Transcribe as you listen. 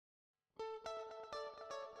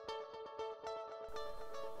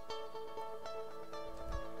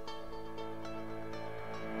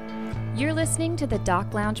You're listening to the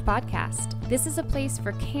Doc Lounge podcast. This is a place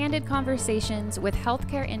for candid conversations with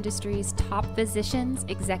healthcare industry's top physicians,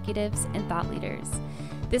 executives, and thought leaders.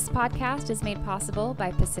 This podcast is made possible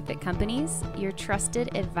by Pacific Companies, your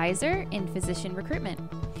trusted advisor in physician recruitment.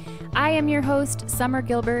 I am your host, Summer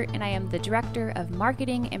Gilbert, and I am the Director of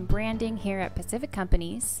Marketing and Branding here at Pacific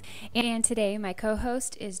Companies. And today, my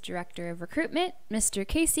co-host is Director of Recruitment, Mr.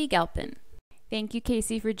 Casey Galpin. Thank you,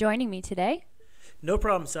 Casey, for joining me today. No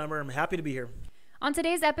problem, Summer. I'm happy to be here. On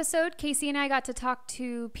today's episode, Casey and I got to talk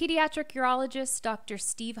to Pediatric Urologist Dr.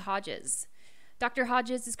 Steve Hodges. Dr.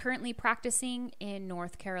 Hodges is currently practicing in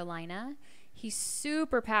North Carolina. He's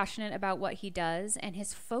super passionate about what he does, and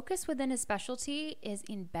his focus within his specialty is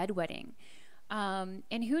in bedwetting.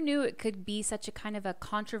 And who knew it could be such a kind of a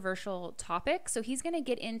controversial topic? So he's going to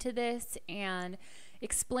get into this and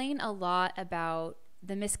explain a lot about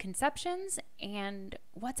the misconceptions and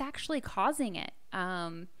what's actually causing it.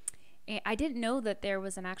 I didn't know that there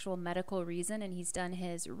was an actual medical reason, and he's done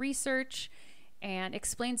his research and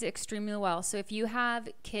explains it extremely well. So if you have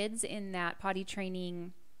kids in that potty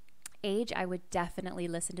training age, I would definitely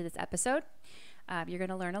listen to this episode. You're going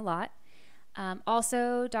to learn a lot.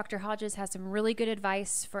 Also, Dr. Hodges has some really good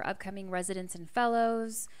advice for upcoming residents and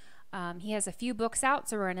fellows. He has a few books out,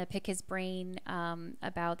 so we're going to pick his brain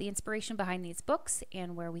about the inspiration behind these books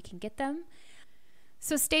and where we can get them.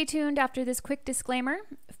 So stay tuned after this quick disclaimer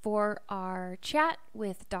for our chat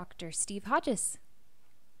with Dr. Steve Hodges.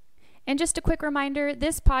 And just a quick reminder,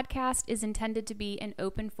 this podcast is intended to be an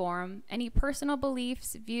open forum. Any personal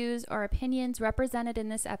beliefs, views, or opinions represented in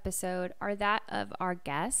this episode are that of our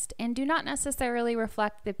guest and do not necessarily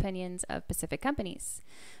reflect the opinions of Pacific Companies.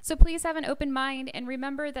 So please have an open mind and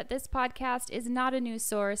remember that this podcast is not a news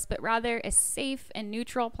source, but rather a safe and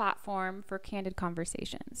neutral platform for candid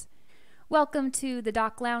conversations. Welcome to the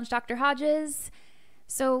Doc Lounge, Dr. Hodges.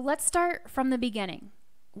 So let's start from the beginning.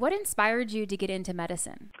 What inspired you to get into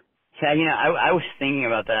medicine? Yeah, I was thinking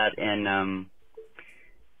about that, and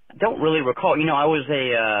I don't really recall. I was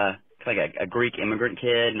a Greek immigrant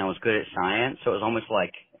kid, and I was good at science, so it was almost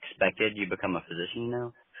like expected you become a physician.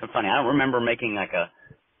 So funny, I don't remember making like a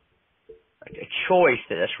choice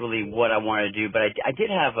that that's really what I wanted to do, but I did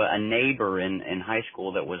have a neighbor in high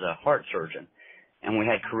school that was a heart surgeon, and we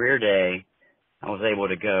had career day. I was able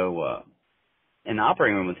to go in the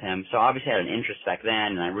operating room with him, so I obviously had an interest back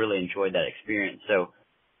then, and I really enjoyed that experience. So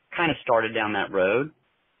kind of started down that road,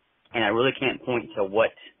 and I really can't point to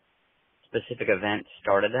what specific event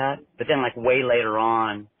started that. But then, like way later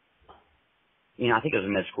on, I think it was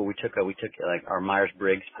in med school. We took like our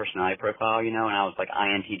Myers-Briggs personality profile, and I was like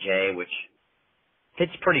INTJ, which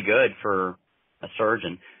fits pretty good for a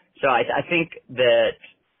surgeon. So I think that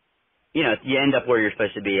you end up where you're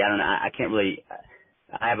supposed to be. I don't know. I can't really.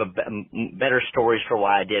 I have better stories for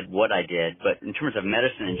why I did what I did, but in terms of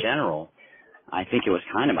medicine in general, I think it was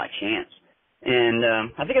kind of by chance. And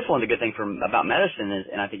I think that's one of the good things about medicine is,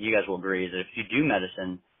 and I think you guys will agree, is that if you do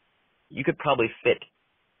medicine, you could probably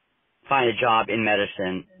find a job in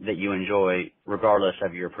medicine that you enjoy regardless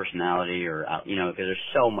of your personality or, because there's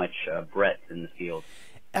so much breadth in the field.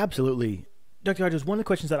 Absolutely. Dr. Hodges, one of the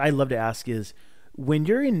questions that I love to ask is, when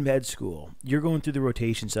you're in med school, you're going through the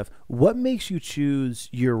rotation stuff, what makes you choose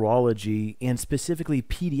urology and specifically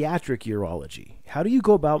pediatric urology? How do you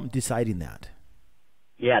go about deciding that?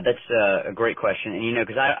 Yeah, that's a great question. And,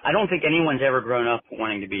 because I don't think anyone's ever grown up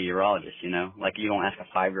wanting to be a urologist, Like you don't ask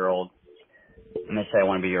a 5-year-old, I'm going to say I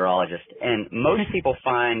want to be a urologist. And most people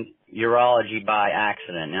find urology by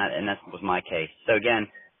accident, and that was my case. So, again,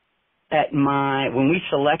 when we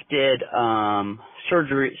selected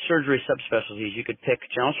surgery subspecialties, you could pick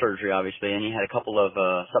general surgery, obviously, and you had a couple of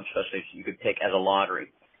subspecialties you could pick as a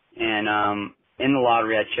lottery. And in the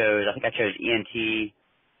lottery, I chose ENT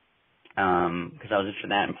because I was interested in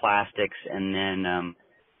that and plastics, and then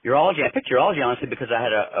urology. I picked urology honestly because I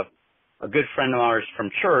had a good friend of ours from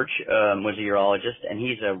church was a urologist, and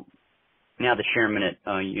he's now the chairman at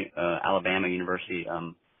Alabama University.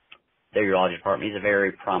 Their urology department. He's a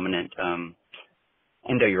very prominent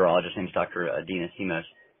endourologist. His name's Dr. Dina Simos.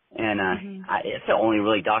 And it's the only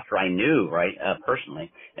really doctor I knew, right,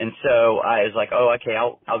 personally. And so I was like, oh, okay,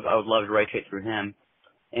 I would love to rotate through him.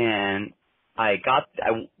 And I got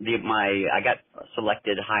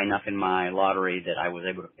selected high enough in my lottery that I was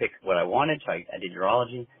able to pick what I wanted. So I did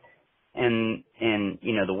urology. And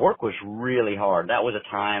the work was really hard. That was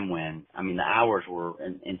a time when, the hours were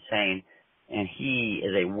insane. And he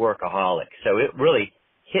is a workaholic. So it really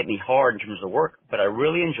hit me hard in terms of work, but I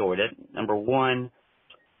really enjoyed it. Number one,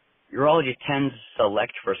 urology tends to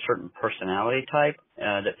select for a certain personality type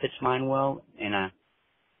that fits mine well. And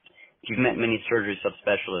if you've met many surgery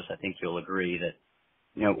subspecialists, I think you'll agree that,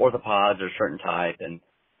 orthopods are a certain type, and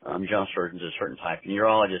general surgeons are a certain type, and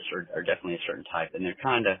urologists are definitely a certain type, and they're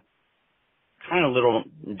kind of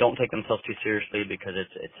don't take themselves too seriously because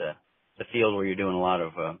it's a field where you're doing a lot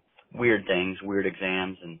of weird things, weird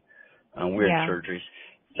exams, and weird surgeries.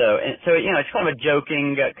 So it's kind of a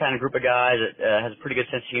joking kind of group of guys that has a pretty good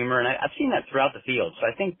sense of humor, and I've seen that throughout the field. So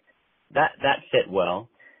I think that fit well.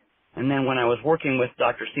 And then when I was working with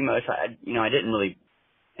Dr. Simos, I didn't really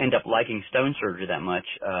end up liking stone surgery that much.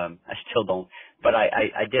 I still don't. But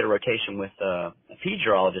I did a rotation with a pediatric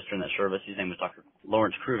urologist during that service. His name was Dr.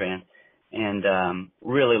 Lawrence Cruvan, and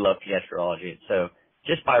really loved pediatric urology. So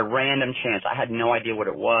just by random chance, I had no idea what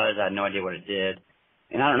it was. I had no idea what it did.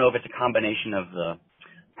 And I don't know if it's a combination of the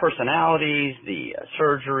personalities, the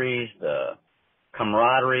surgeries, the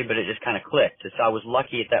camaraderie, but it just kind of clicked. So I was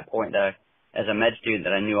lucky at that point that as a med student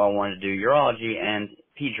that I knew I wanted to do urology and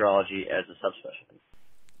pediatrology as a subspecialty.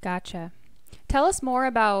 Gotcha. Tell us more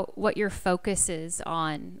about what your focus is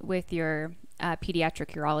on with your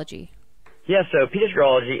pediatric urology. Yeah, so pediatric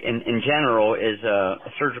urology in general is a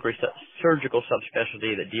surgical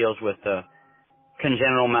subspecialty that deals with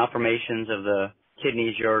congenital malformations of the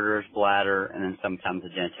kidneys, ureters, bladder, and then sometimes the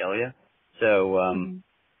genitalia. So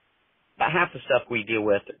about half the stuff we deal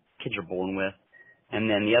with, kids are born with, and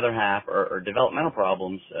then the other half are developmental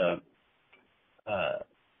problems,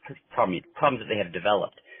 problems that they have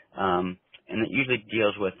developed, and it usually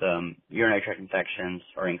deals with urinary tract infections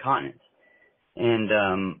or incontinence.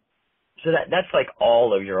 And so that's like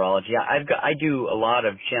all of urology. I do a lot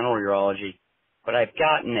of general urology, but I've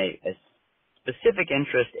gotten a specific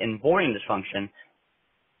interest in voiding dysfunction,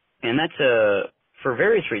 and that's for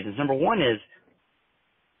various reasons. Number one is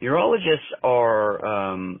urologists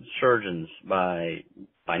are surgeons by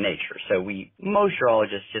nature. So most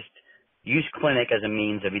urologists just use clinic as a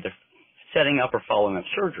means of either setting up or following up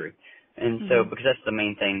surgery. And so because that's the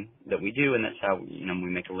main thing that we do, and that's how we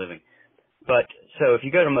make a living. But so if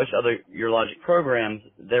you go to most other urologic programs,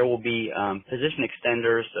 there will be physician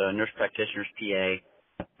extenders, nurse practitioners,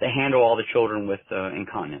 PA. They handle all the children with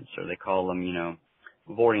incontinence, or they call them,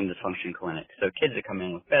 voiding dysfunction clinics. So kids that come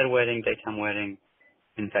in with bedwetting, daytime wetting,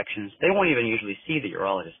 infections, they won't even usually see the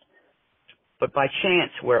urologist. But by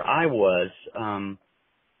chance, where I was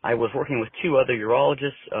working with two other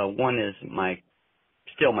urologists. One is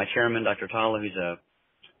still my chairman, Dr. Tala, who's a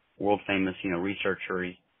world famous, researcher.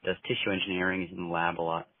 He does tissue engineering. He's in the lab a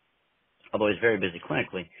lot, although he's very busy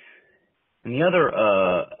clinically. And the other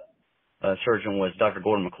surgeon was Dr.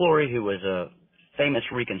 Gordon McClory, who was a famous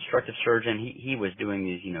reconstructive surgeon. He was doing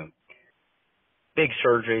these, big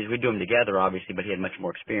surgeries. We do them together, obviously, but he had much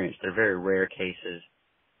more experience. They're very rare cases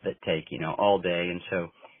that take, all day. And so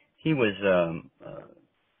he was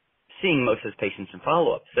seeing most of his patients in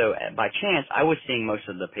follow-up. So by chance, I was seeing most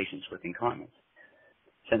of the patients with incontinence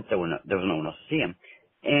since there was no one else to see them.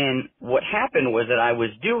 And what happened was that I was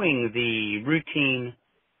doing the routine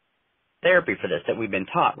therapy for this that we've been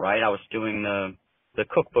taught, right? I was doing the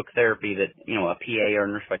cookbook therapy that, a PA or a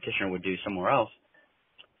nurse practitioner would do somewhere else.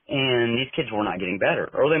 And these kids were not getting better.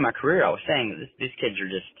 Early in my career, I was saying that these kids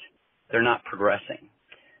they're not progressing.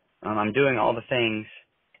 I'm doing all the things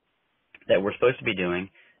that we're supposed to be doing,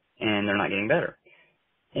 and they're not getting better.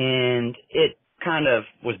 And it kind of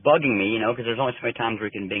was bugging me, because there's only so many times where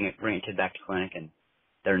you can bring a kid back to clinic and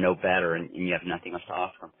they're no better and you have nothing else to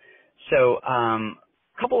offer them. So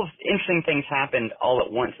a couple of interesting things happened all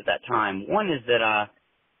at once at that time. One is that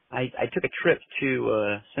I took a trip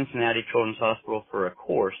to Cincinnati Children's Hospital for a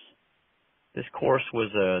course. This course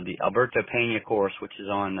was the Alberto Pena course, which is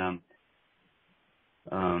on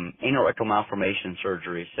anal rectal malformation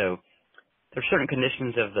surgery. So there's certain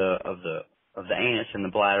conditions of the anus and the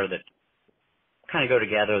bladder that kind of go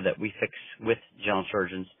together that we fix with general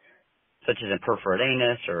surgeons, such as imperforate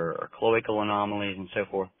anus or cloacal anomalies and so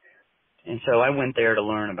forth. And so I went there to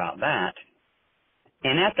learn about that.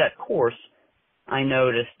 And at that course, I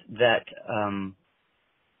noticed that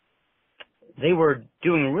they were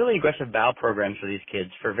doing really aggressive bowel programs for these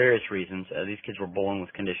kids for various reasons. These kids were born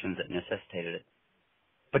with conditions that necessitated it.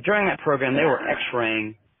 But during that program, they were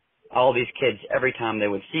x-raying all these kids every time they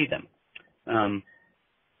would see them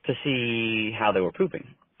to see how they were pooping.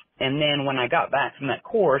 And then when I got back from that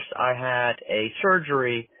course, I had a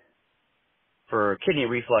surgery for kidney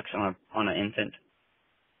reflux on an infant,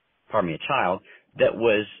 a child, that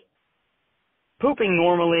was pooping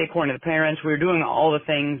normally according to the parents. We were doing all the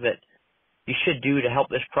things that you should do to help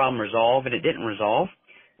this problem resolve, and it didn't resolve.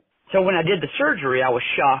 So when I did the surgery, I was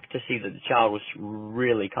shocked to see that the child was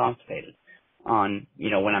really constipated.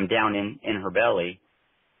 When I'm down in her belly,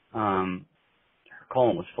 her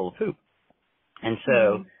colon was full of poop. And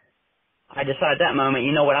so I decided at that moment,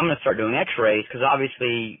 you know what, I'm going to start doing x-rays, because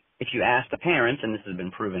obviously if you ask the parents, and this has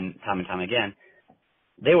been proven time and time again,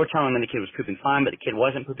 they were telling me the kid was pooping fine, but the kid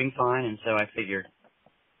wasn't pooping fine. And so I figured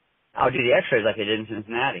I'll do the x-rays like they did in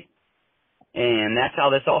Cincinnati. And that's how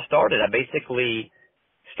this all started. I basically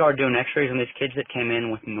started doing x-rays on these kids that came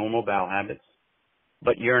in with normal bowel habits,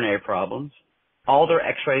 but urinary problems. All their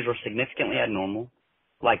x-rays were significantly abnormal,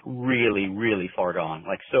 like really, really far gone,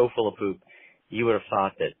 like so full of poop. You would have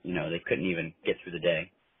thought that, you know, they couldn't even get through the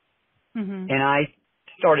day. And I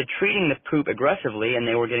started treating the poop aggressively, and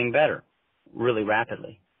they were getting better really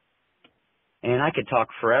rapidly. And I could talk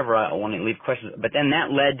forever. I want to leave questions. But then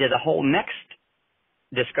that led to the whole next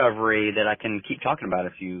discovery that I can keep talking about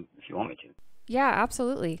if you want me to. Yeah,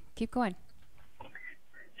 absolutely. Keep going.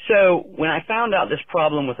 So when I found out this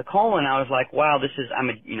problem with the colon, I was like, wow, I'm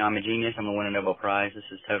a genius. I'm going to win a Nobel Prize. This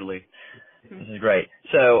is great.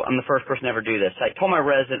 So I'm the first person to ever do this. I told my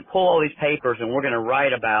resident, pull all these papers and we're going to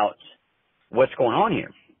write about what's going on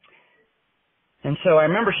here. And so I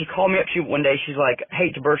remember she called me up one day. She's like,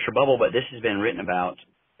 hate to burst your bubble, but this has been written about.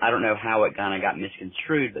 I don't know how it kind of got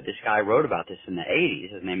misconstrued, but this guy wrote about this in the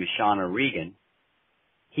 80s. His name is Shauna Regan.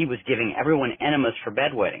 He was giving everyone enemas for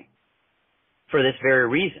bedwetting for this very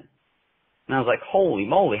reason. And I was like, holy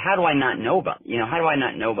moly, how do I not know about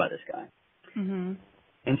this guy?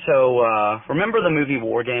 And so, remember the movie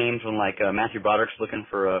War Games when Matthew Broderick's looking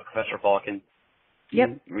for Professor Falcon?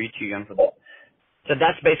 Yep. Were you too young for that? So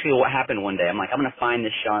that's basically what happened one day. I'm like, I'm going to find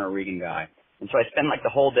this Shauna Regan guy. And so I spent the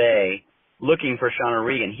whole day looking for Shauna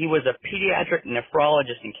Regan. He was a pediatric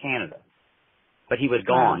nephrologist in Canada, but he was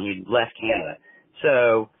gone. Wow. He left Canada.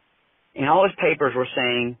 So, in all his papers were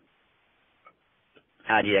saying,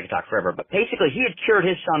 I could talk forever, but basically he had cured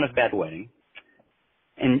his son of bedwetting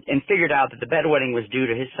and figured out that the bedwetting was due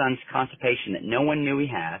to his son's constipation that no one knew he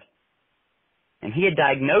had. And he had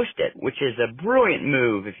diagnosed it, which is a brilliant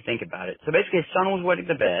move if you think about it. So basically his son was wetting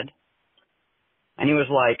the bed, and he was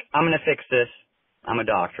like, I'm going to fix this. I'm a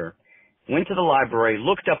doctor. Went to the library,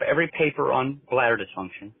 looked up every paper on bladder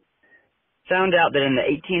dysfunction, found out that in the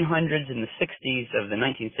 1800s and the 60s of the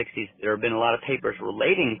 1960s, there have been a lot of papers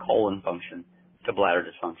relating colon function to bladder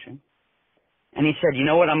dysfunction. And he said, you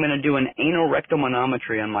know what, I'm going to do an anal rectal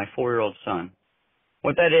manometry on my 4-year-old son.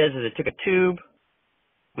 What that is they took a tube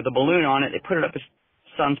with a balloon on it, they put it up his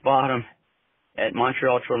son's bottom at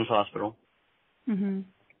Montreal Children's Hospital. At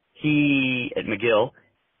McGill.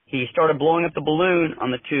 He started blowing up the balloon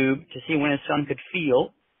on the tube to see when his son could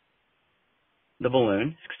feel the balloon.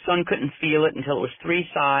 His son couldn't feel it until it was 3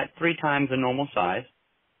 times the normal size.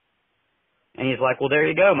 And he's like, well, there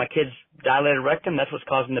you go. My kid's dilated rectum. That's what's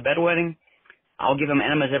causing the bedwetting. I'll give him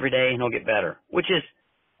enemas every day and he'll get better, which is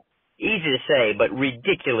easy to say, but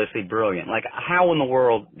ridiculously brilliant. How in the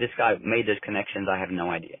world this guy made those connections, I have no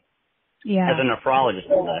idea. Yeah. As a nephrologist,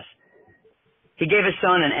 no less. He gave his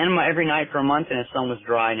son an enema every night for a month, and his son was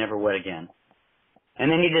dry, never wet again. And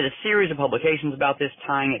then he did a series of publications about this,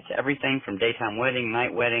 tying it to everything from daytime wetting,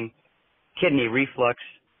 night wetting, kidney reflux,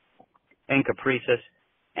 and caprices.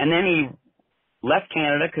 And then he left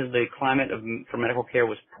Canada because the climate for medical care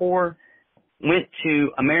was poor, went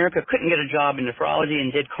to America, couldn't get a job in nephrology,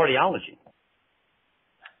 and did cardiology.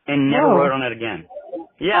 And never wrote on it again.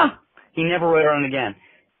 Yeah, he never wrote on it again.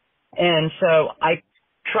 And so I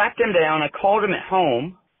tracked him down. I called him at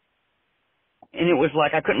home, and it was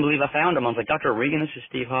like I couldn't believe I found him. I was like, Dr. Regan, this is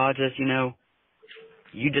Steve Hodges.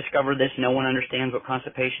 You discovered this. No one understands what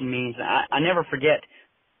constipation means. I never forget.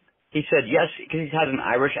 He said, yes, because he has an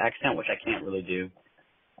Irish accent, which I can't really do.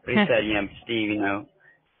 But he said, Steve,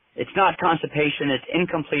 it's not constipation. It's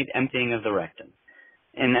incomplete emptying of the rectum.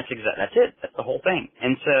 And that's it. That's the whole thing.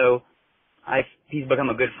 And so he's become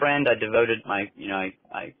a good friend. I devoted I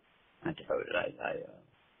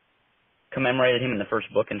commemorated him in the first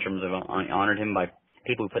book in terms of I honored him by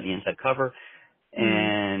people who put the inside cover.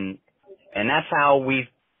 And that's how we've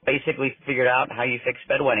basically figured out how you fix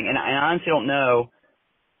bedwetting. And I honestly don't know.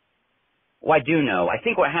 Well, I do know. I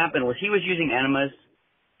think what happened was he was using enemas.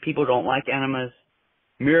 People don't like enemas.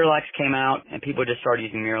 Miralax came out, and people just started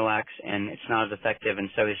using Miralax, and it's not as effective. And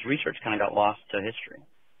so his research kind of got lost to history.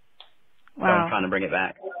 Wow. So I'm trying to bring it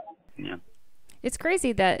back. Yeah. It's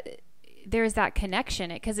crazy that there's that connection,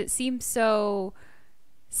 because it seems so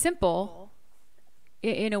simple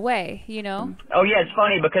in a way, Oh, yeah, it's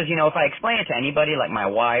funny because, if I explain it to anybody, like my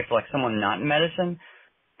wife, like someone not in medicine,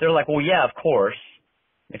 they're like, well, yeah, of course,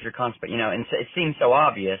 if you're constipated, and it seems so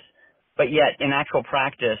obvious, but yet in actual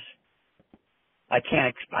practice, I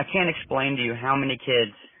can't explain to you how many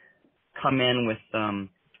kids come in with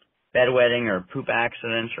bedwetting or poop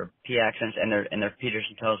accidents or pee accidents, and their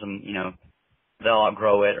pediatrician tells them, they'll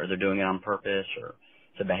outgrow it, or they're doing it on purpose, or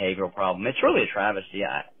it's a behavioral problem. It's really a travesty,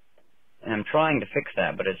 and I'm trying to fix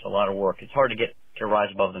that, but it's a lot of work. It's hard to get to rise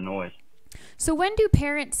above the noise. So when do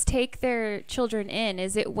parents take their children in?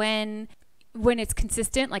 Is it when it's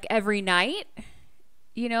consistent, like every night,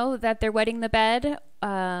 that they're wetting the bed?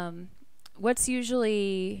 What do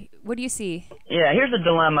you see? Yeah, here's the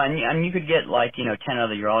dilemma, and you could get 10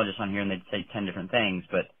 other urologists on here and they'd say 10 different things,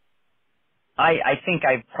 but I think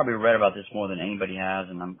I've probably read about this more than anybody has,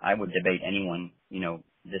 and I would debate anyone,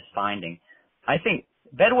 this finding. I think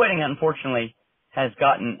bedwetting, unfortunately, has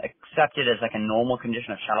gotten accepted as like a normal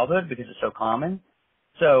condition of childhood because it's so common.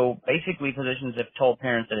 So basically, physicians have told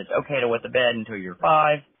parents that it's okay to wet the bed until you're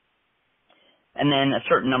 5, and then a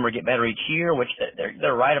certain number get better each year, which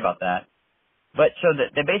they're right about that. But so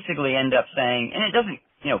that they basically end up saying, and it doesn't,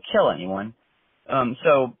 kill anyone.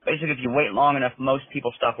 So basically, if you wait long enough, most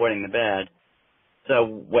people stop wetting the bed. So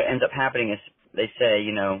what ends up happening is they say,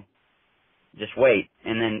 just wait,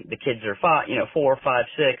 and then the kids are 4, 5,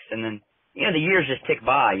 6, and then the years just tick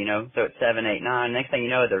by, so it's 7, 8, 9. Next thing you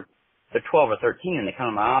know, they're 12 or 13, and they come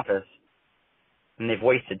to my office, and they've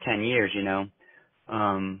wasted 10 years, So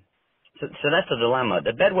that's the dilemma.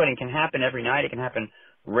 The bedwetting can happen every night. It can happen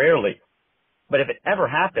rarely. But if it ever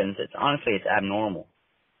happens, it's abnormal.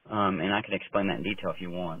 And I can explain that in detail if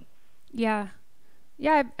you want. Yeah.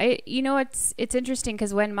 Yeah. It's interesting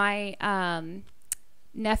because when my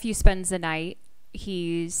nephew spends the night,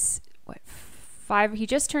 he's 5, he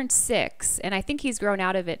just turned 6, and I think he's grown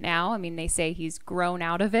out of it now. I mean, they say he's grown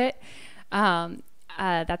out of it.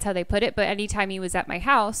 That's how they put it. But anytime he was at my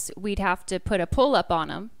house, we'd have to put a pull-up on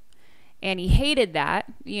him. And he hated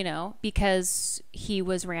that, because he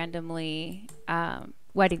was randomly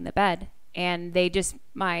wetting the bed. And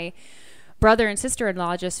my brother and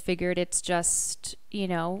sister-in-law just figured it's just,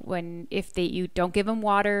 if you don't give him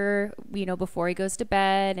water, before he goes to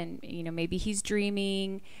bed, and, maybe he's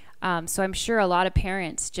dreaming. So I'm sure a lot of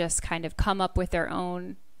parents just kind of come up with their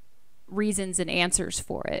own reasons and answers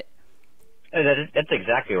for it. That's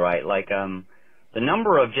exactly right. Like, the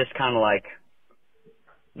number of just kind of like,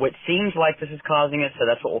 what seems like this is causing it, so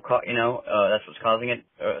that's what we'll call, that's what's causing it.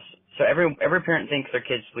 So every parent thinks their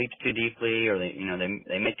kid sleeps too deeply, or they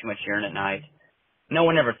make too much urine at night. No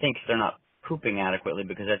one ever thinks they're not pooping adequately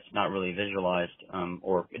because that's not really visualized,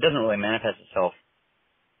 or it doesn't really manifest itself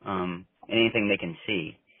in anything they can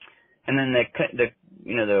see. And then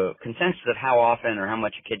the consensus of how often or how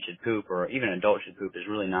much a kid should poop, or even an adult should poop, is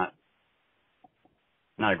really not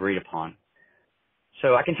agreed upon.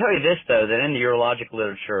 So I can tell you this, though, that in the urologic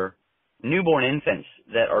literature, newborn infants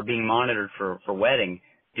that are being monitored for wetting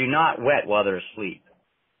do not wet while they're asleep.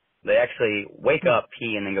 They actually wake up,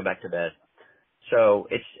 pee, and then go back to bed. So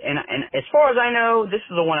and as far as I know, this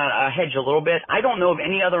is the one I hedge a little bit. I don't know of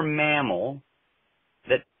any other mammal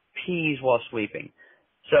that pees while sleeping.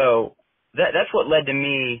 So that's what led to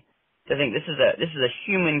me to think this is a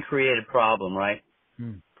human created problem, right?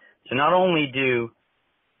 So not only do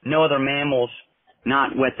no other mammals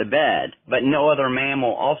not wet the bed, but no other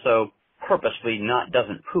mammal also purposely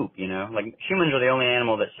doesn't poop, Like humans are the only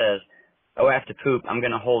animal that says, oh, I have to poop, I'm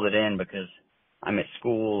going to hold it in because I'm at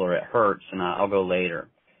school or it hurts and I'll go later.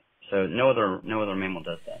 So no other mammal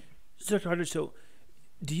does that. So Dr. Hodges,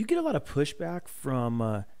 do you get a lot of pushback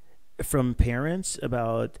from parents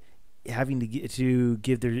about having to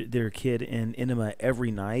give their kid an enema every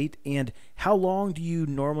night? And how long do you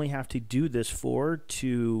normally have to do this for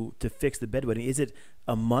to fix the bedwetting? Is it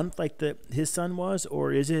a month like his son was,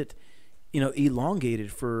 or is it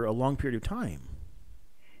elongated for a long period of time?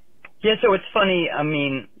 Yeah, so it's funny. I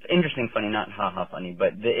mean, interesting funny, not ha-ha funny,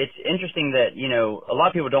 but it's interesting that, a lot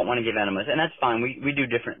of people don't want to give enemas, and that's fine. We do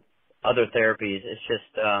different other therapies.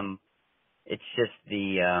 It's just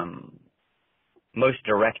the most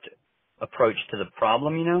direct approach to the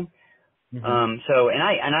problem, Mm-hmm. So, and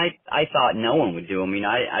I thought no one would do them.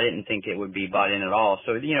 I didn't think it would be bought in at all.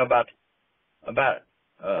 So, about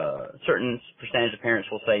certain percentage of parents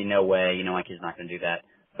will say, no way, my kid's not going to do that.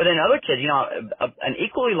 But then other kids, an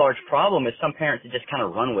equally large problem is some parents that just kind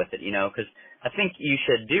of run with it, because I think you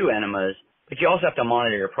should do enemas, but you also have to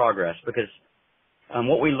monitor your progress, because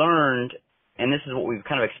what we learned, and this is what we've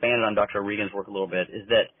kind of expanded on Dr. Regan's work a little bit, is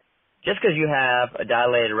that just because you have a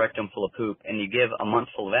dilated rectum full of poop and you give a month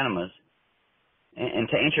full of enemas, and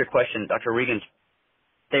to answer your question, Dr. Regan's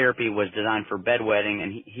therapy was designed for bedwetting,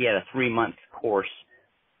 and he had a 3-month course,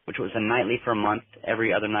 which was a nightly for a month,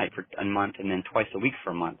 every other night for a month, and then twice a week for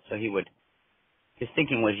a month. So his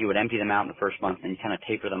thinking was you would empty them out in the first month and kind of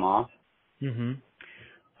taper them off. Mm-hmm.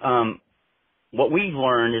 what we've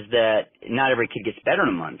learned is that not every kid gets better in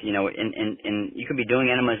a month, you know, and you could be doing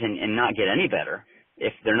enemas and not get any better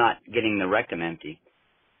if they're not getting the rectum empty.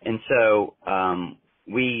 And so,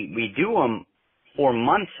 we do them for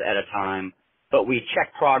months at a time, but we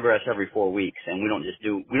check progress every 4 weeks, and we don't just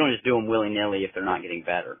do them willy-nilly if they're not getting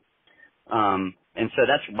better. And so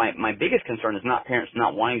that's my biggest concern is not parents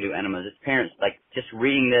not wanting to do enemas. It's parents like just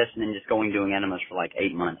reading this and then just doing enemas for like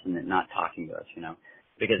 8 months and then not talking to us, you know,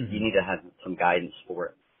 because you need to have some guidance for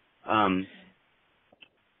it. And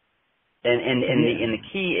the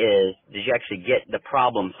key is did you actually get the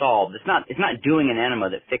problem solved? It's not doing an enema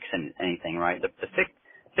that fixes anything, right?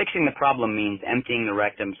 Fixing the problem means emptying the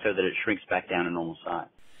rectum so that it shrinks back down to normal size.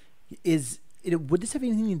 Would this have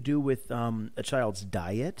anything to do with a child's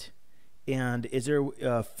diet? And is there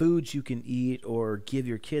foods you can eat or give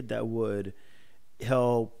your kid that would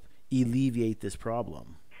help alleviate this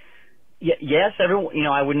problem? Yes, everyone. You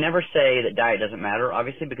know, I would never say that diet doesn't matter,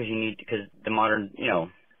 obviously, because the modern, you know,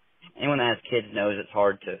 anyone that has kids knows it's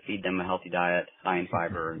hard to feed them a healthy diet, high in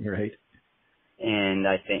fiber, right? And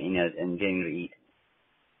I think, you know, and getting them to eat.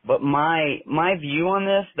 But my view on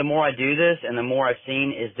this, the more I do this and the more I've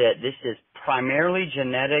seen, is that this is primarily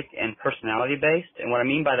genetic and personality based. And what I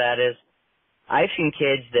mean by that is, I've seen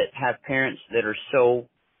kids that have parents that are so,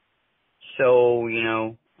 you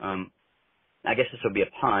know, I guess this would be a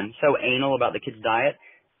pun, so anal about the kid's diet.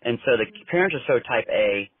 And so the parents are so type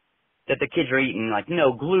A that the kids are eating like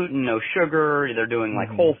no gluten, no sugar, they're doing like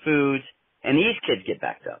whole foods, and these kids get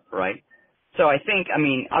backed up, right? So I think, I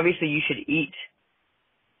mean, obviously you should eat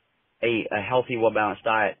a healthy, well-balanced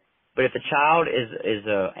diet, but if the child is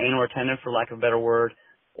anal retentive, for lack of a better word,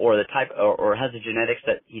 or the type, or has the genetics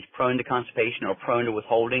that he's prone to constipation or prone to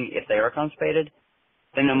withholding if they are constipated,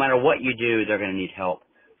 then no matter what you do, they're going to need help.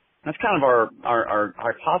 That's kind of our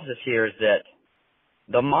hypothesis here is that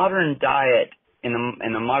the modern diet and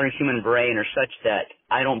the modern human brain are such that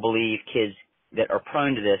I don't believe kids that are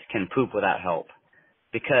prone to this can poop without help,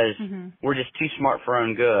 because we're just too smart for our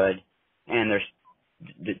own good. And there's,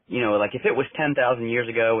 you know, like if it was 10,000 years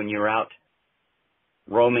ago when you were out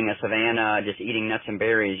roaming a savanna, just eating nuts and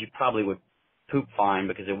berries, you probably would poop fine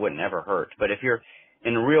because it wouldn't ever hurt. But if you're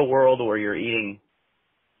in the real world where you're eating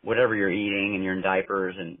whatever you're eating and you're in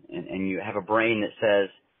diapers and you have a brain that says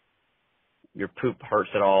your poop hurts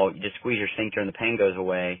at all, you just squeeze your sphincter and the pain goes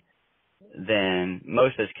away, then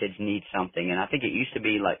most of those kids need something. And I think it used to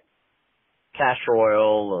be like castor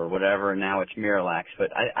oil or whatever, and now it's Miralax. But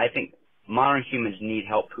I think modern humans need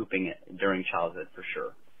help pooping it during childhood for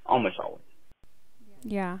sure, almost always.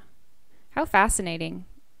 Yeah. How fascinating.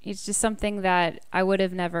 It's just something that I would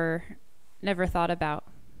have never thought about.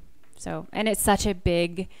 So, and it's such a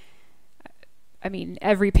big, I mean,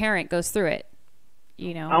 every parent goes through it,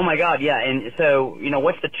 you know. Oh my God, yeah. And so, you know,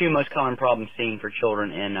 what's the two most common problems seen for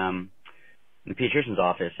children in the pediatrician's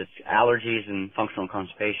office? It's allergies and functional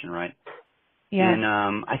constipation, right? Yeah. And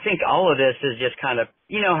I think all of this is just kind of,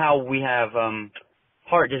 you know, how we have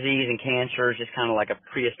heart disease and cancer is just kind of like a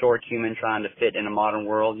prehistoric human trying to fit in a modern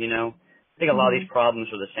world, you know. I think a lot of these problems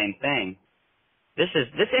are the same thing. This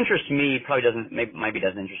interests me, probably maybe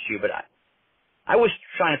doesn't interest you, but I was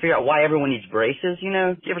trying to figure out why everyone needs braces, you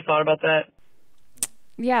know. You ever thought about that?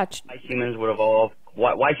 Yeah. Why humans would evolve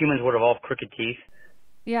crooked teeth?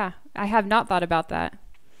 Yeah, I have not thought about that.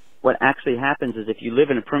 What actually happens is if you live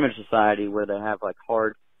in a primitive society where they have like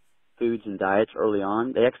hard foods and diets early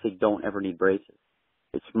on, they actually don't ever need braces.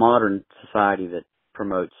 It's modern society that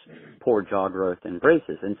promotes poor jaw growth and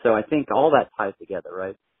braces. And so I think all that ties together,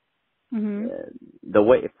 right? The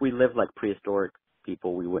way, if we lived like prehistoric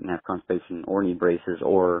people, we wouldn't have constipation or need braces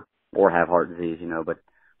or have heart disease, you know, but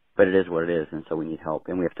it is what it is. And so we need help,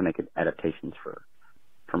 and we have to make adaptations for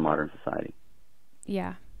modern society.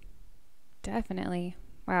 Yeah, definitely.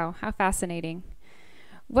 Wow. How fascinating.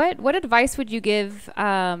 What advice would you give,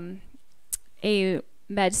 a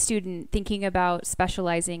med student thinking about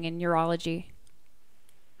specializing in urology?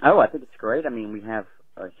 Oh, I think it's great. I mean, we have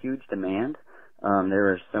a huge demand.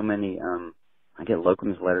 There are so many, I get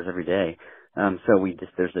locums letters every day. So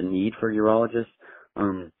there's a need for urologists.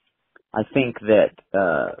 I think that,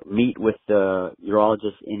 meet with the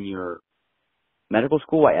urologist in your medical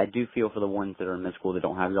school. I do feel for the ones that are in med school that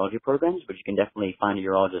don't have urology programs, but you can definitely find a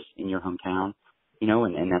urologist in your hometown, you know,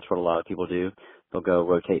 and that's what a lot of people do. They'll go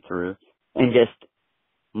rotate through. And just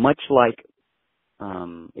much like,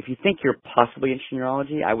 if you think you're possibly interested in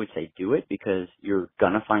urology, I would say do it, because you're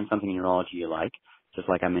going to find something in urology you like. Just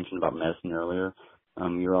like I mentioned about medicine earlier.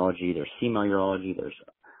 Urology, there's female urology, there's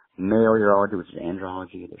male urology, which is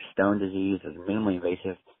andrology, there's stone disease, there's minimally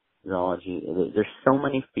invasive urology. There's so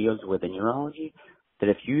many fields within urology that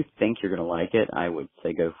if you think you're going to like it, I would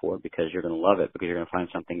say go for it, because you're going to love it, because you're going to find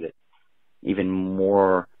something that even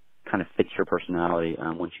more kind of fits your personality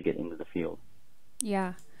once you get into the field.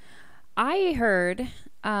 Yeah. I heard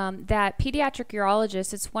that pediatric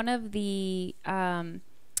urologist, it's one of the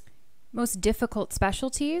most difficult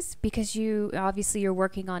specialties, because you're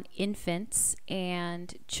working on infants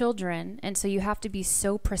and children, and so you have to be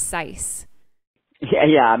so precise.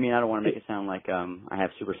 Yeah. I mean, I don't want to make it sound like I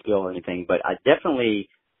have super skill or anything, but I definitely,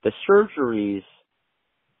 the surgeries,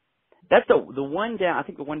 that's the one down. I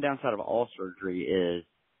think the one downside of all surgery is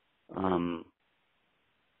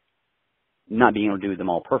not being able to do them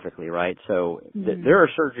all perfectly, right? So there are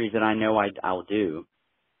surgeries that I know I'll do,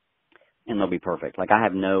 and they'll be perfect. Like, I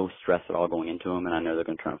have no stress at all going into them, and I know they're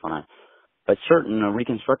going to turn out fine. But certain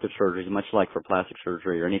reconstructive surgeries, much like for plastic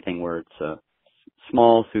surgery or anything where it's a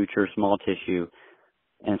small suture, small tissue,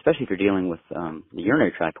 and especially if you're dealing with the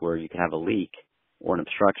urinary tract where you could have a leak or an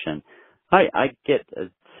obstruction, I get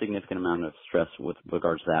a significant amount of stress with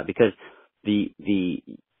regards to that, because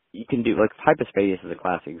you can do, like, hypospadias is a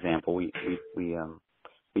classic example. We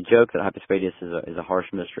joke that hypospadias is a harsh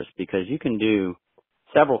mistress, because you can do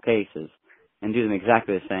several cases and do them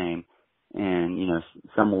exactly the same, and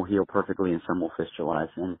some will heal perfectly and some will fistulize,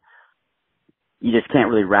 and you just can't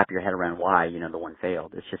really wrap your head around why the one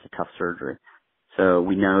failed. It's just a tough surgery. So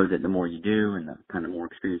we know that the more you do and the kind of more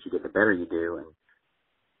experience you get, the better you do,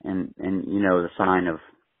 and the sign of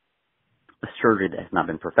a surgery that has not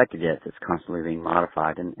been perfected yet, that's constantly being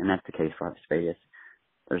modified, and that's the case for hypospadias.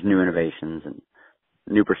 There's new innovations and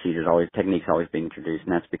new procedures, techniques always being introduced,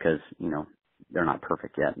 and that's because they're not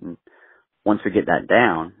perfect yet. And once we get that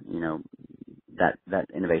down, that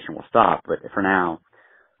innovation will stop. But for now,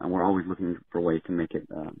 we're always looking for ways to make it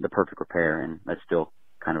the perfect repair, and that's still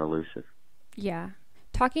kind of elusive. Yeah.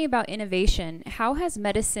 Talking about innovation, how has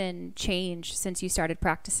medicine changed since you started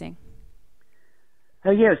practicing?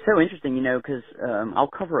 Oh, yeah, it's so interesting, because I'll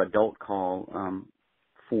cover adult call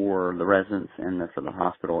for the residents and for the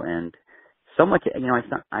hospital, and so much,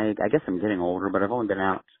 I guess I'm getting older, but I've only been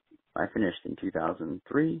out, I finished in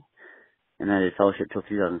 2003, and I did fellowship till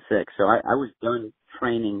 2006, so I was done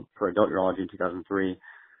training for adult urology in 2003,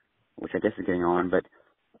 which I guess is getting on, but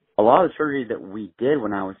a lot of the surgery that we did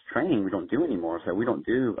when I was training, we don't do anymore. So we don't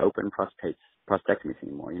do open prostatectomies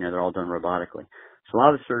anymore. They're all done robotically. So a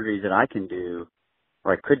lot of the surgeries that I can do,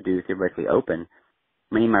 or I could do theoretically open,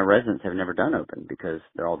 many of my residents have never done open, because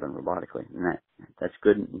they're all done robotically. And that's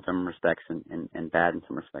good in some respects and bad in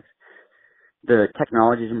some respects. The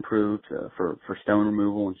technology's improved for stone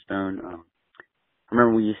removal and stone. I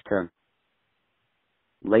remember we used to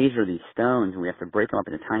laser these stones, and we have to break them up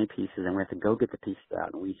into tiny pieces, and we have to go get the pieces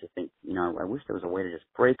out. And we used to think, I wish there was a way to just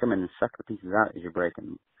break them and then suck the pieces out as you break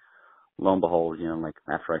them. Lo and behold, like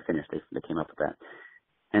after I finished, they came up with that.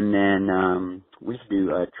 And then we used to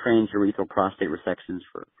do transurethral prostate resections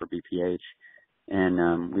for BPH,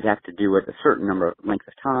 and we'd have to do it a certain length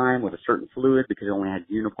of time with a certain fluid, because it only had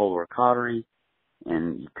unipolar cautery,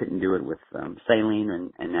 and you couldn't do it with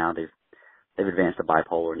saline. And now they've advanced to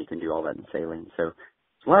bipolar, and you can do all that in saline. So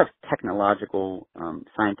there's a lot of technological,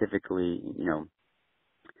 scientifically,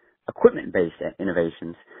 equipment-based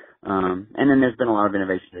innovations. And then there's been a lot of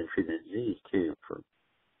innovations in treatment of disease, too.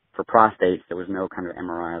 For prostates, there was no kind of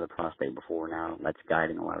MRI of the prostate before. Now that's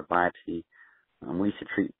guiding a lot of biopsy. We used to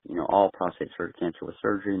treat, all prostate cancer with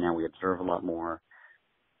surgery. Now we observe a lot more.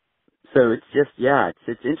 So it's just,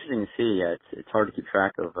 it's interesting to see. It's hard to keep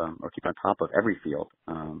track of or keep on top of every field.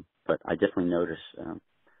 But I definitely notice I'm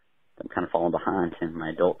kind of falling behind in my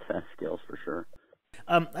adult test skills for sure.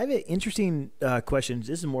 I have an interesting question. This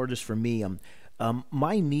is more just for me.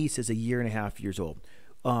 My niece is 1.5 years old.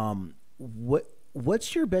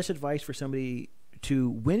 What's your best advice for somebody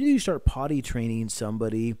when do you start potty training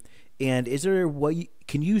somebody? And is there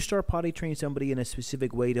can you start potty training somebody in a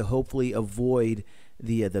specific way to hopefully avoid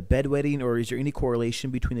the bedwetting, or is there any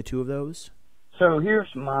correlation between the two of those? So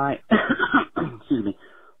here's my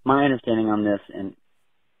my understanding on this, and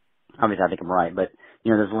obviously I think I'm right, but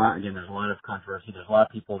there's a lot of controversy. There's a lot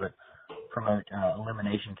of people that promote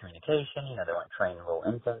elimination communication. They want to train little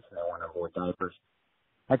infants and they want to avoid diapers.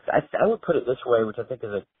 I would put it this way, which I think is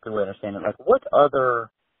a good way to understand it. Like, what other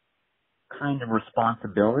kind of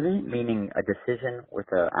responsibility, meaning a decision with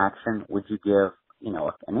an action, would you give,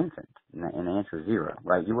 an infant? And the answer is zero,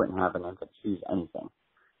 right? You wouldn't have an infant choose anything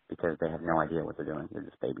because they have no idea what they're doing. They're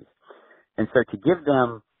just babies. And so to give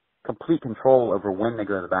them complete control over when they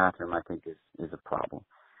go to the bathroom, I think is a problem.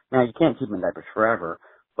 Now, you can't keep them in diapers forever,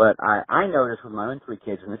 but I noticed with my own 3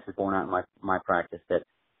 kids, and this is borne out in my practice, that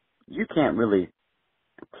you can't really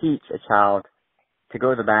teach a child to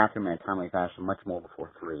go to the bathroom in a timely fashion much more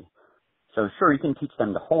before 3. So sure, you can teach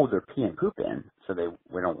them to hold their pee and poop in so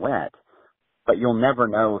we don't wet, but you'll never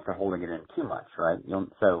know if they're holding it in too much, right?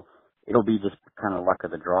 So it'll be just kind of luck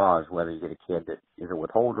of the draws whether you get a kid that is a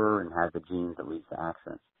withholder and has the genes that leads to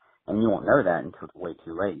accidents. And you won't know that until it's way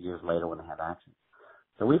too late, years later when they have accidents.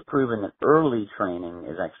 So we've proven that early training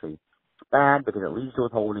is actually bad because it leads to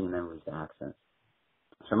withholding and then leads to accidents.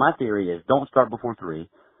 So my theory is don't start before 3,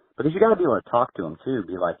 because you got to be able to talk to them too.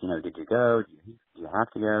 Be like, did you go? Do you have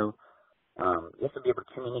to go? You have to be able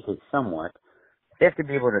to communicate somewhat. They have to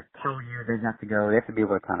be able to tell you they have to go. They have to be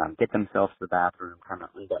able to kind of get themselves to the bathroom, kind of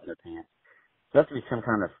unbutton their pants. So there has to be some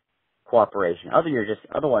kind of cooperation.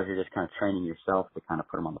 Otherwise, you're just kind of training yourself to kind of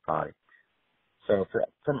put them on the potty. So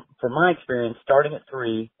from my experience, starting at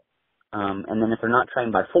 3, and then if they're not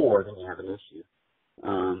trained by 4, then you have an issue.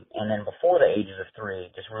 And then before the ages of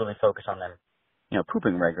 3, just really focus on them,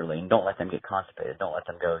 pooping regularly, and don't let them get constipated. Don't let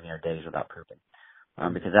them go, days without pooping,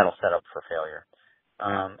 because that'll set up for failure.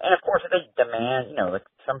 And of course, if they demand, like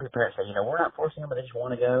some parents say, we're not forcing them, but they just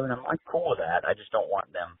want to go, and I'm cool with that. I just don't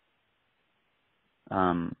want them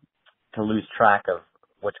to lose track of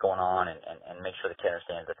what's going on, and make sure the kid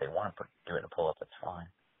understands that they want to do it in a pull-up, that's fine.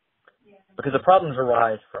 Yeah. Because the problems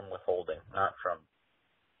arise from withholding, not from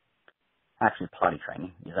actually potty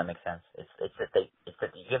training. Does that make sense? It's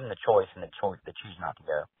that you give them the choice and they choose not to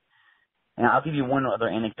go. And I'll give you one other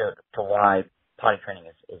anecdote to why potty training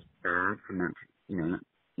is bad from that,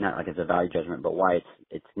 not like it's a value judgment, but why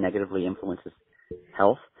it's negatively influences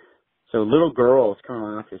health. So little girls come to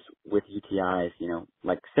my office with UTIs,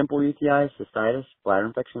 like simple UTIs, cystitis, bladder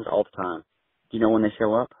infections all the time. Do you know when they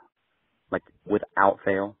show up? Like without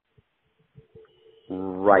fail?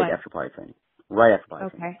 Right after potty training. Right after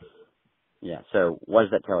potty training. Okay. Yeah, so what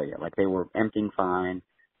does that tell you? Like they were emptying fine,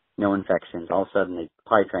 no infections. All of a sudden they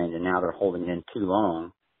potty trained and now they're holding it in too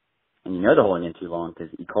long. And they're holding it in too long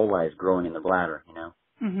because E. coli is growing in their bladder,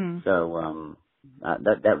 Mm-hmm. So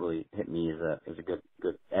that really hit me as a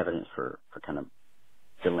good evidence for kind of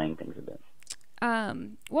delaying things a bit.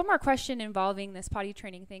 One more question involving this potty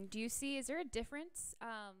training thing. Is there a difference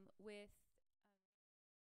with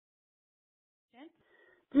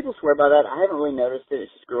People swear by that. I haven't really noticed it.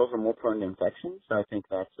 It's just girls are more prone to infections, so I think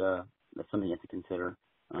that's something you have to consider.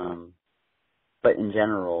 But in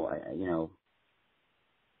general,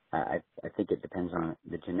 I think it depends on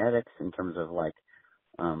the genetics in terms of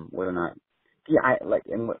whether or not. Yeah,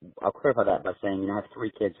 I'll clarify that by saying I have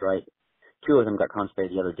 3 kids, right? 2 of them got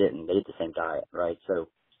constipated, the other didn't. They ate the same diet, right? So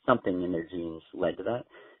something in their genes led to that,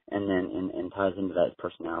 and then and ties into that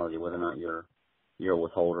personality, whether or not you're a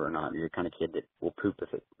withholder or not. You're the kind of kid that will poop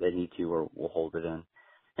if they need to, or will hold it in,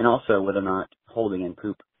 and also whether or not holding in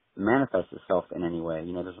poop manifests itself in any way.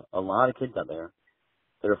 There's a lot of kids out there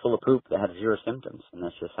that are full of poop that have 0 symptoms, and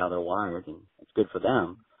that's just how they're wired, and it's good for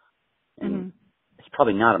them. And it's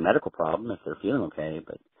probably not a medical problem if they're feeling okay,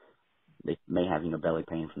 but they may have, belly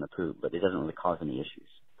pain from the poop, but it doesn't really cause any issues.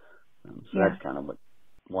 That's kind of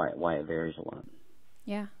why it varies a lot.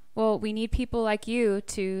 Yeah. Well, we need people like you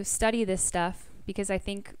to study this stuff, because I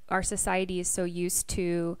think our society is so used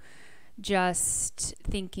to just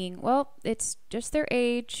thinking, well, it's just their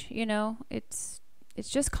age, it's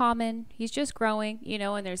just common. He's just growing,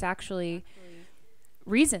 and there's actually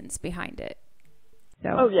reasons behind it. So.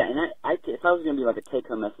 Oh yeah, and if I was going to be like a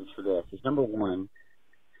take-home message for this, is number 1,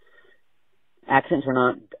 accidents are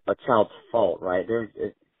not a child's fault, right?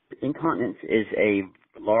 Incontinence is a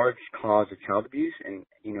large cause of child abuse, and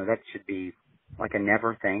that should be like a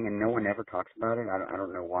never thing, and no one ever talks about it. I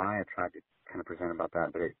don't know why. I tried to kind of present about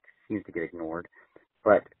that, but it seems to get ignored.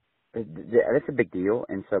 But that's a big deal,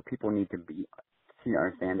 and so people need to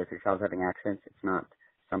understand that if your child's having accidents, it's not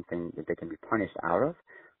something that they can be punished out of,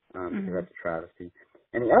 because that's a travesty.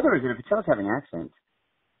 And the other is that if a child's having accidents,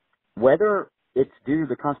 whether it's due to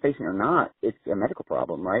the constipation or not, it's a medical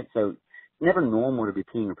problem, right? So it's never normal to be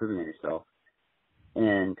peeing or pooping on yourself.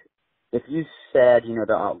 And if you said,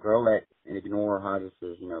 they'll outgrow it and ignore Hodges'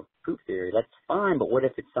 poop theory, that's fine. But what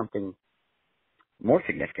if it's something more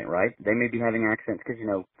significant, right? They may be having accidents because,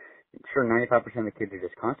 sure, 95% of the kids are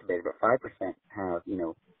just constipated, but 5% have,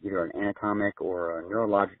 either an anatomic or a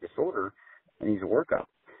neurologic disorder that needs a workup.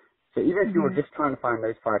 So even if you were just trying to find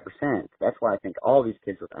those 5%, that's why I think all these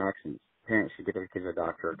kids with accidents, parents should get their kids to a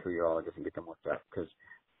doctor or to a urologist and get them worked up, because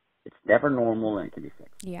it's never normal and it can be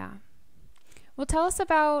fixed. Yeah. Well, tell us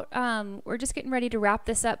about, we're just getting ready to wrap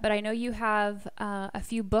this up, but I know you have a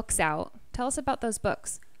few books out. Tell us about those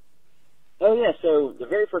books. Oh, yeah. So the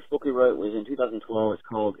very first book we wrote was in 2012. It's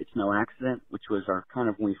called It's No Accident, which was our kind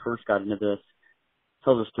of when we first got into this.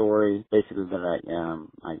 Tells a story basically that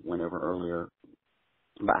I went over earlier.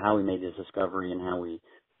 about how we made this discovery and how we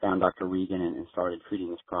found Dr. Regan and started treating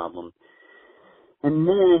this problem. And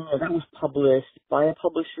then that was published by a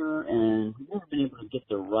publisher, and we've never been able to get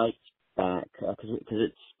the rights back because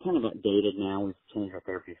it's kind of outdated now. We've changed our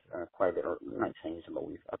therapies quite a bit, or not changed them, but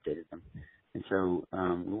we've updated them. And so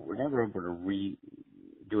we're never able to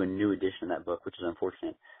do a new edition of that book, which is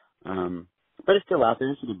unfortunate. But it's still out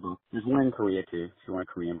there. It's a good book. There's one in Korea, too, if you want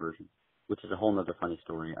a Korean version, which is a whole other funny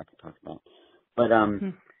story I could talk about. But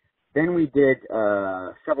then we did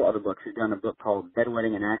several other books. We've done a book called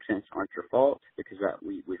Bedwetting and Accents Aren't Your Fault, because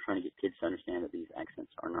we're trying to get kids to understand that these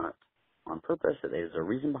accents are not on purpose, that there's a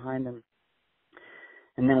reason behind them.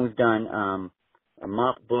 And then we've done a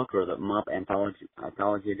MOP book, or the MOP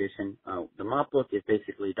Anthology Edition. The MOP book is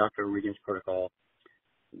basically Dr. Regan's protocol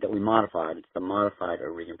that we modified. It's the modified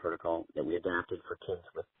Regan protocol that we adapted for kids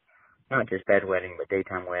with not just bedwetting, but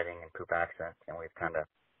daytime wetting and poop accents, and we've kind of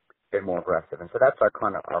been more aggressive. And so that's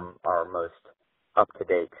our most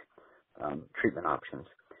up-to-date treatment options.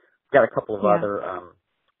 Got a couple of other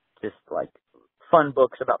just like fun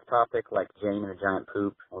books about the topic, like Jane and the Giant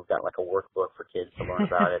Poop. We've got like a workbook for kids to learn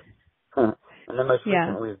about it. And then most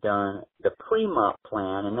recently we've done the pre-MOP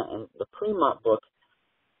plan, and the pre-MOP book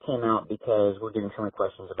came out because we're getting so many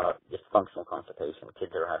questions about just functional constipation.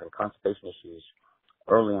 Kids that are having constipation issues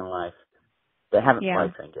early in life that haven't flight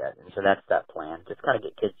trained yet. And so that's that plan. Just kind of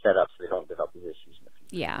get kids set up so they don't develop these issues in the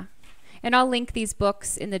future. Yeah. And I'll link these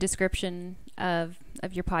books in the description of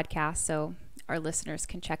your podcast so our listeners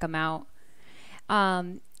can check them out.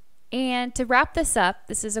 And to wrap this up,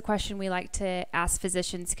 this is a question we like to ask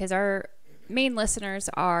physicians because our main listeners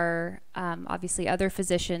are obviously other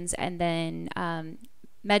physicians and then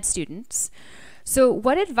med students. So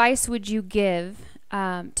what advice would you give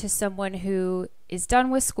to someone who is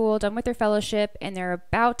done with school, done with their fellowship, and they're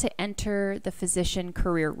about to enter the physician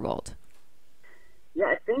career world? Yeah,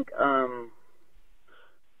 I think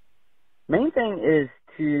main thing is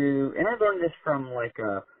to, and I learned this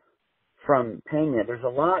from Pena, there's a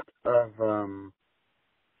lot of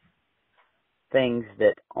things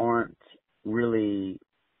that aren't really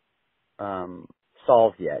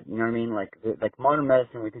solved yet. You know what I mean? Like modern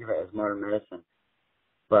medicine, we think of it as modern medicine,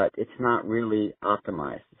 but it's not really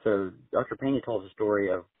optimized. So Dr. Pena told a story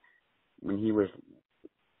of when he was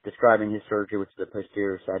describing his surgery, which is a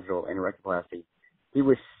posterior sagittal endorectoplasty. He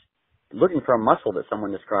was looking for a muscle that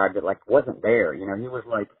someone described that like wasn't there. You know, he was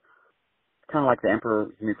like kind of like the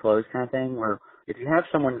emperor's new clothes kind of thing, where if you have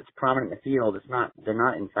someone that's prominent in the field, they're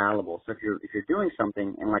not infallible. So if you're doing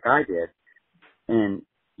something, and like I did, and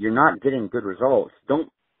you're not getting good results, don't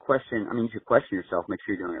question. I mean, you should question yourself, make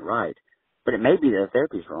sure you're doing it right. But it may be that the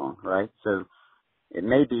therapy's wrong, right? So it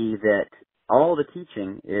may be that all the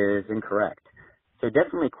teaching is incorrect. So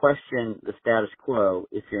definitely question the status quo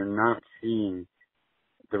if you're not seeing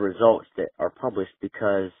the results that are published,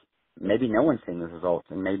 because maybe no one's seeing the results,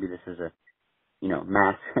 and maybe this is a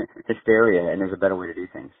mass hysteria, and there's a better way to do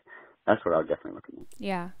things. That's what I would definitely look at.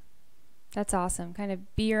 Yeah, that's awesome. Kind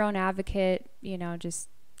of be your own advocate, just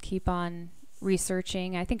keep on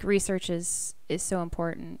researching. I think research is so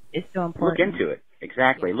important. It's so important. Look into it.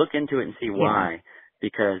 Exactly. Yeah. Look into it and see why,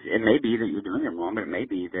 because it may be that you're doing it wrong, but it may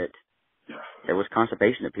be that there was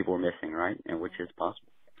constipation that people were missing, right? And which is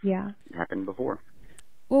possible. Yeah. It happened before.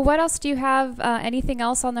 Well, what else do you have? Anything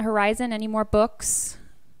else on the horizon? Any more books?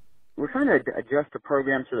 We're trying to adjust the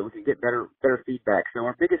program so that we can get better feedback. So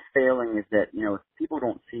our biggest failing is that, if people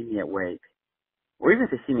don't see me awake, or even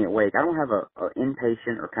if they see me awake, I don't have a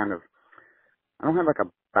inpatient or I don't have like a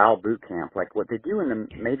bowel boot camp. Like what they do in the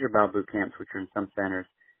major bowel boot camps, which are in some centers,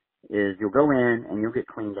 is you'll go in and you'll get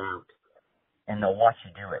cleaned out, and they'll watch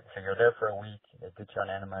you do it. So you're there for a week, they get you on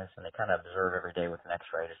enemas, and they kind of observe every day with an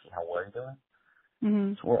x-ray to see how well you're doing.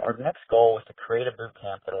 Mm-hmm. So our next goal is to create a boot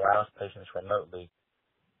camp that allows patients remotely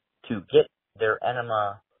to get their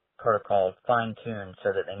enema protocol fine-tuned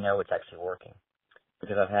so that they know it's actually working.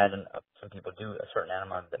 Because I've had some people do a certain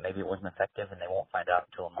enema that maybe it wasn't effective, and they won't find out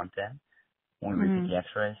until a month in when we repeat the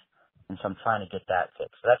x-rays. And so I'm trying to get that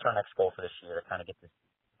fixed. So that's our next goal for this year, to kind of get this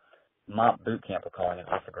MOP boot camp, we're calling it,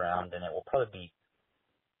 off the ground. And it will probably be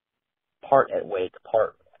part at Wake,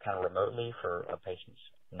 part kind of remotely for patients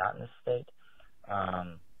not in this state.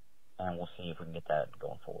 And we'll see if we can get that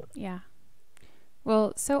going forward. Yeah.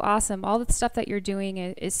 Well, so awesome. All the stuff that you're doing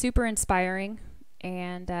is super inspiring.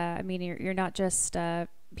 And, I mean, you're not just a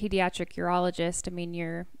pediatric urologist. I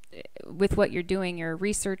mean, with what you're doing, you're a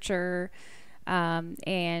researcher,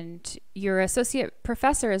 and you're associate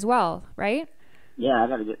professor as well, right? Yeah, I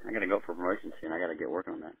gotta go for promotion soon. I gotta get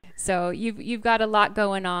working on that. So you've got a lot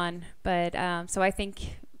going on, but, so I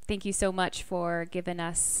thank you so much for giving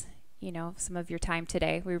us some of your time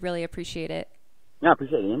today. We really appreciate it. Yeah, I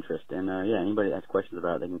appreciate the interest. And, anybody that has questions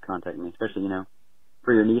about it, they can contact me, especially,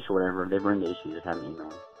 for your niece or whatever. If they bring the issue, just have an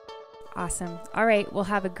email. Awesome. All right. Well,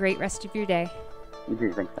 have a great rest of your day. You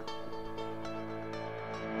too. Thanks.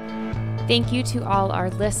 Thank you to all our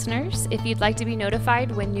listeners. If you'd like to be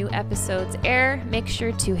notified when new episodes air, make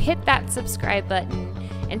sure to hit that subscribe button.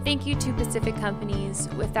 And thank you to Pacific Companies.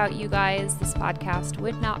 Without you guys, this podcast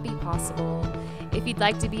would not be possible. If you'd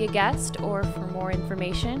like to be a guest or for more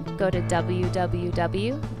information, go to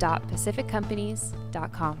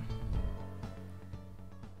www.pacificcompanies.com.